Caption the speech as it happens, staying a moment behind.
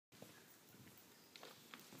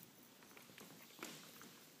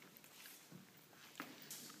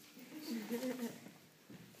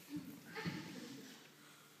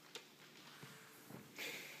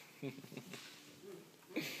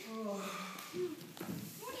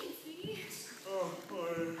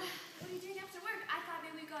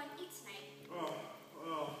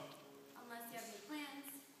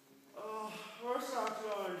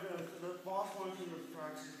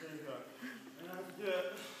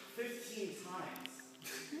times.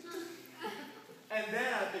 And then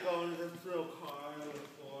I have to go into this little car with the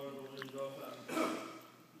floor, the window.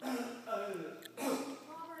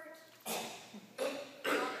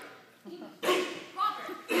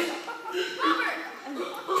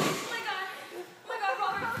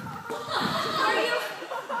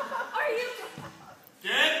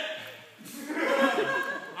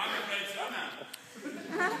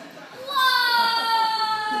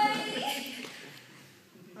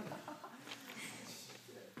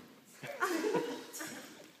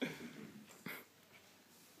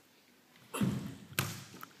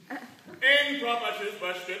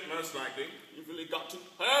 Most likely, you've really got to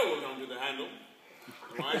hold onto the handle.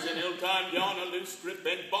 Otherwise, in ill time, yawn a loose grip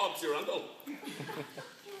and Bob's your uncle. He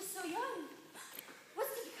was so young.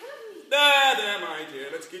 What's to become of me? There, my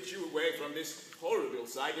dear. Let's get you away from this horrible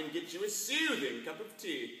sight and get you a soothing cup of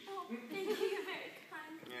tea. Oh, thank you. You're very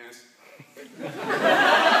kind. Yes.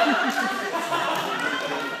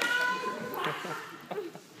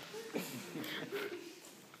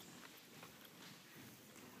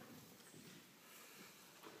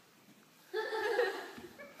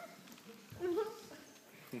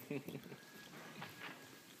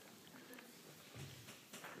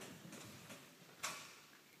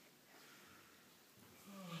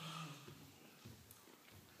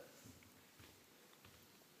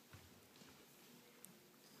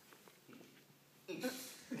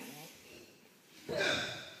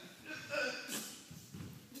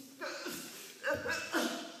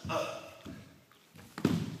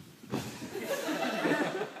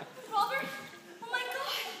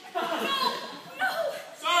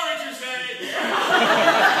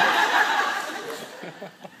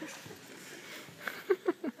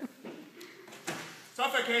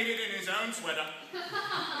 Suffocated in his own sweater.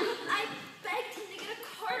 I begged him to get a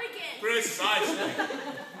cardigan. Precisely.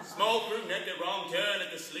 Small crew neck, a wrong turn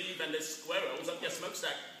at the sleeve, and there's squirrels up your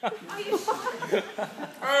smokestack. Are you sure?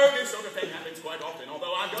 Oh, this sort of thing happens quite often,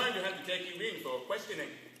 although I'm going to have to take you in for questioning.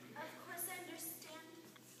 Of course I understand.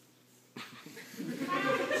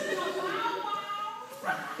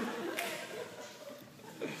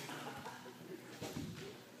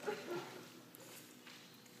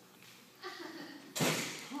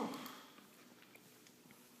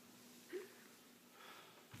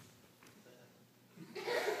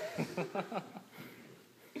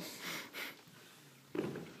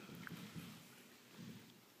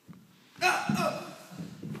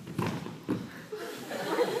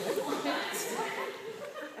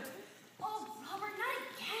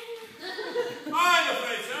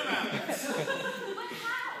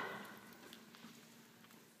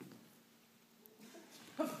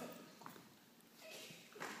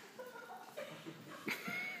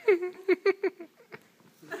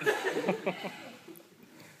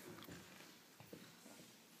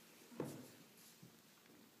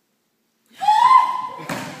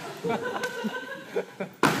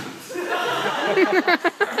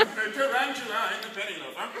 Tarantula in the penny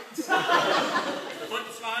loafer. The foot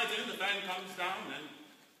slides in, the fan comes down, and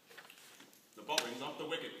the bobbing's off the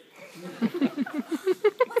wicket.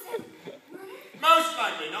 Was it murder? Most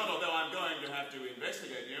likely not, although I'm going to have to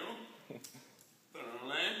investigate you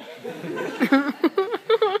thoroughly.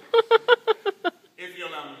 If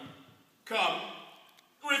you'll, come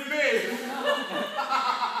with me.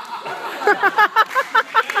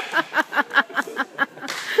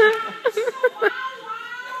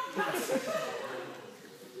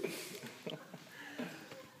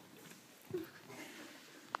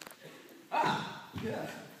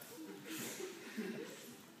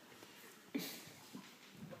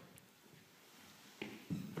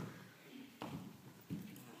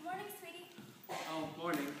 Morning, sweetie. Oh,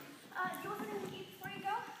 morning. You want something to eat before you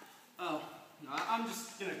go? Oh, no, I'm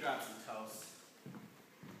just gonna grab some toast.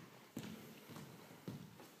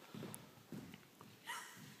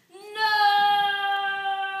 No!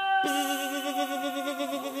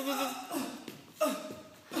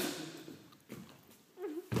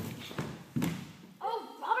 Oh,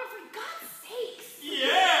 Robert, for God's sakes!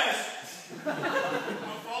 Yes! A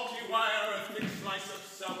faulty wire, a thick slice of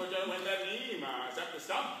sourdough, and an ema. Is that the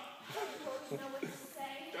stuff? I don't know what to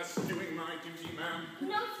say. Just doing my duty, ma'am.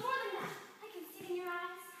 No, it's more than that. I can see it in your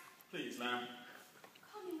eyes. Please, ma'am.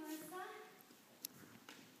 Call me Marissa.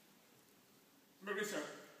 Marissa,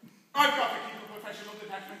 I've got to keep a professional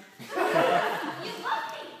detachment. You love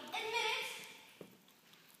me! Admit it!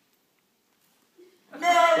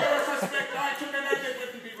 No, you're a suspect. I took an egg. It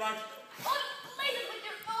wouldn't be right. Oh, blaze it with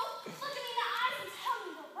your oath! Look at me in the eyes and tell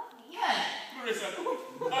me you don't love me. Marissa,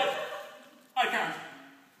 I can't.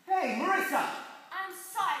 Hey, Marissa! I'm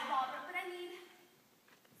sorry, Robert, but I need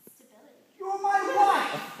stability. You're my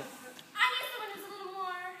wife! I need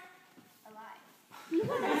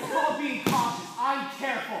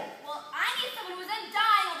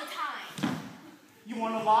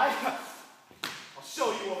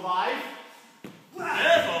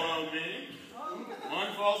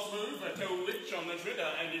false move, a toe witch on the trigger,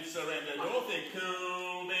 and you've surrendered. You'll think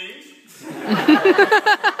cool beans.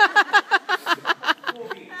 Cool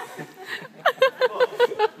beans. Look,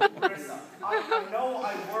 Marissa, I know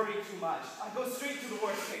I worry too much. I go straight to the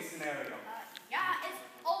worst case scenario. Yeah, it's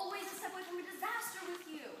always a step away from a disaster with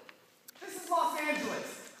you. This is Los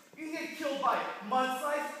Angeles. You can get killed by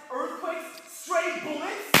mudslides, earthquakes, stray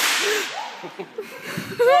bullets.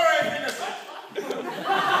 Sorry, innocent.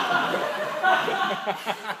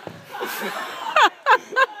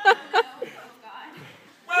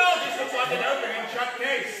 Well, this looks like an open and shut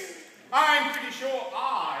case. I'm pretty sure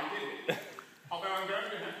I did it. Although I'm going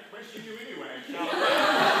to have to question you anyway, shall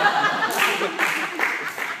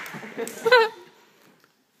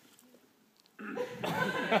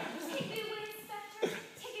Take me away, Inspector.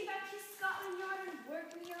 Take me back to Scotland Yard and work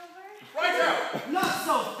me over. Right out! Not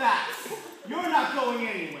so fast. You're not going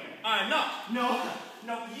anywhere. I'm not.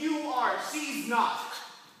 No, you are. She's not.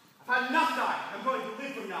 I've had enough time. I'm going to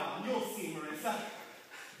live from now on. You'll see, Marissa.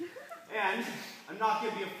 And I'm not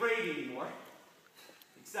going to be afraid anymore.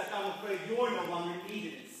 Except I'm afraid you're no longer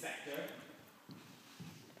needed, Inspector.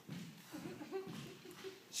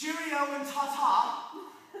 Cheerio and ta-ta.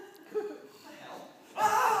 What the hell?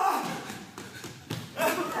 Ah!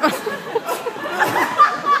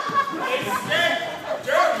 Instead,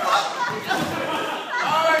 German.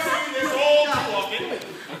 I've seen this all too often.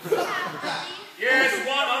 Yes,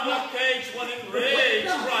 one unlocked cage, one enraged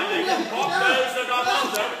grinding. Pop those that are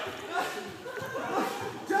under.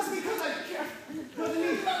 Just because I care doesn't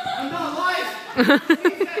mean I'm not alive. It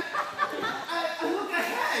means that I look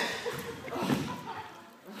ahead.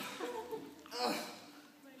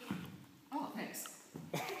 Oh, thanks.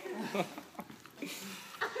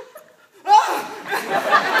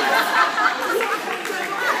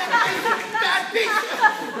 Bad things.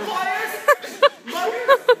 Fires. Muggers.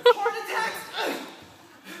 Heart attacks.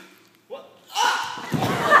 What? Oh,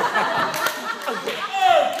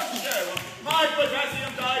 sure. My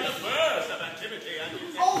potassium died a burst of activity, and you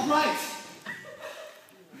said... All right.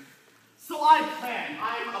 So I plan.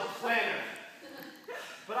 I'm a planner.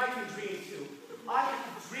 But I can dream too. I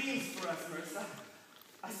have dreams for us, Marissa.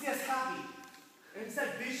 I see us happy. And it's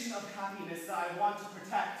that vision of happiness that I want to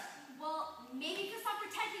protect. Well, maybe you can stop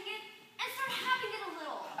protecting it and start having it a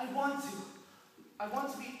little. I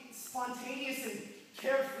want to be spontaneous and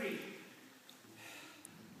carefree.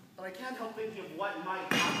 But I can't help thinking of what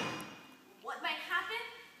might happen. What might happen?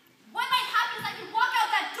 What might happen is I can walk out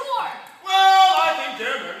that door. Well, I think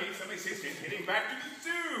Dermo needs some assistance getting back to the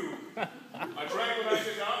zoo. A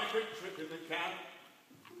tranquilizer down, a quick trip in the cab,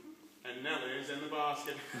 and Nellie's in the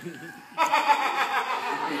basket.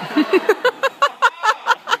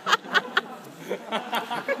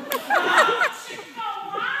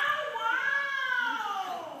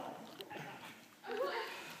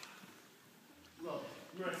 Look,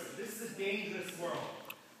 Marissa, this is a dangerous world.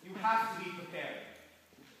 You have to be prepared.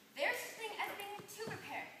 There's such thing as being too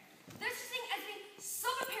prepared. There's such thing as being so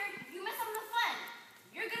prepared you miss out on the fun.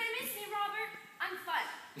 You're gonna miss me, Robert. I'm fun.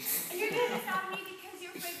 And you're gonna miss out on me because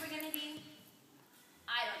you're afraid we're gonna be,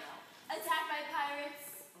 I don't know, attacked by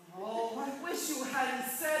pirates. Oh, I wish you hadn't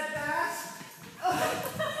said that.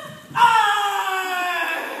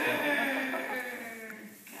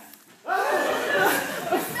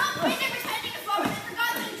 Stop pretending as Robert has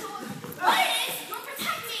forgotten to what it is you're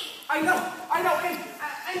protecting. I know, and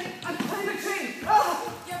I'm playing the chain.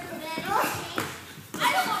 You're planning to change. I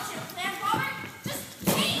don't want you to plan, Robert. Just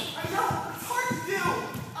change. I know, it's hard to do.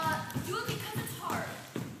 Do it because it's hard.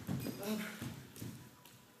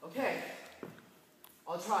 Okay,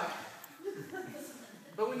 I'll try.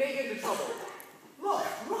 But we may get into trouble. Look,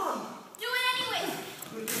 run. Do it anyway.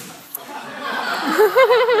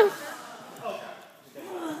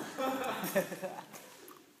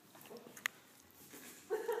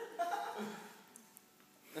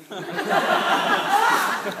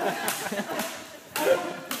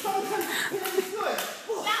 Sometimes it's good.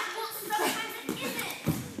 That will sometimes it isn't.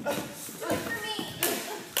 Do it for me.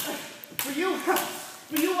 For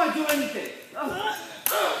you, I'd do anything.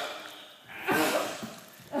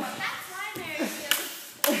 That's why I married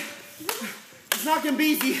you. It's not gonna be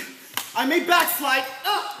easy. I may backslide.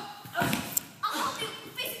 I'll help you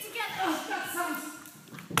face it together. That sounds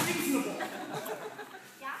reasonable.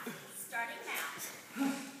 Yeah, starting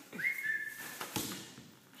now.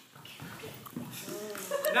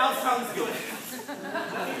 Now sounds good.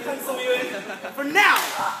 Let me pencil you in for now.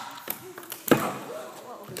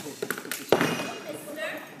 Mister,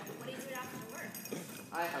 what do you do after work?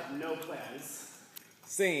 I have no plans.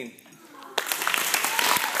 Scene.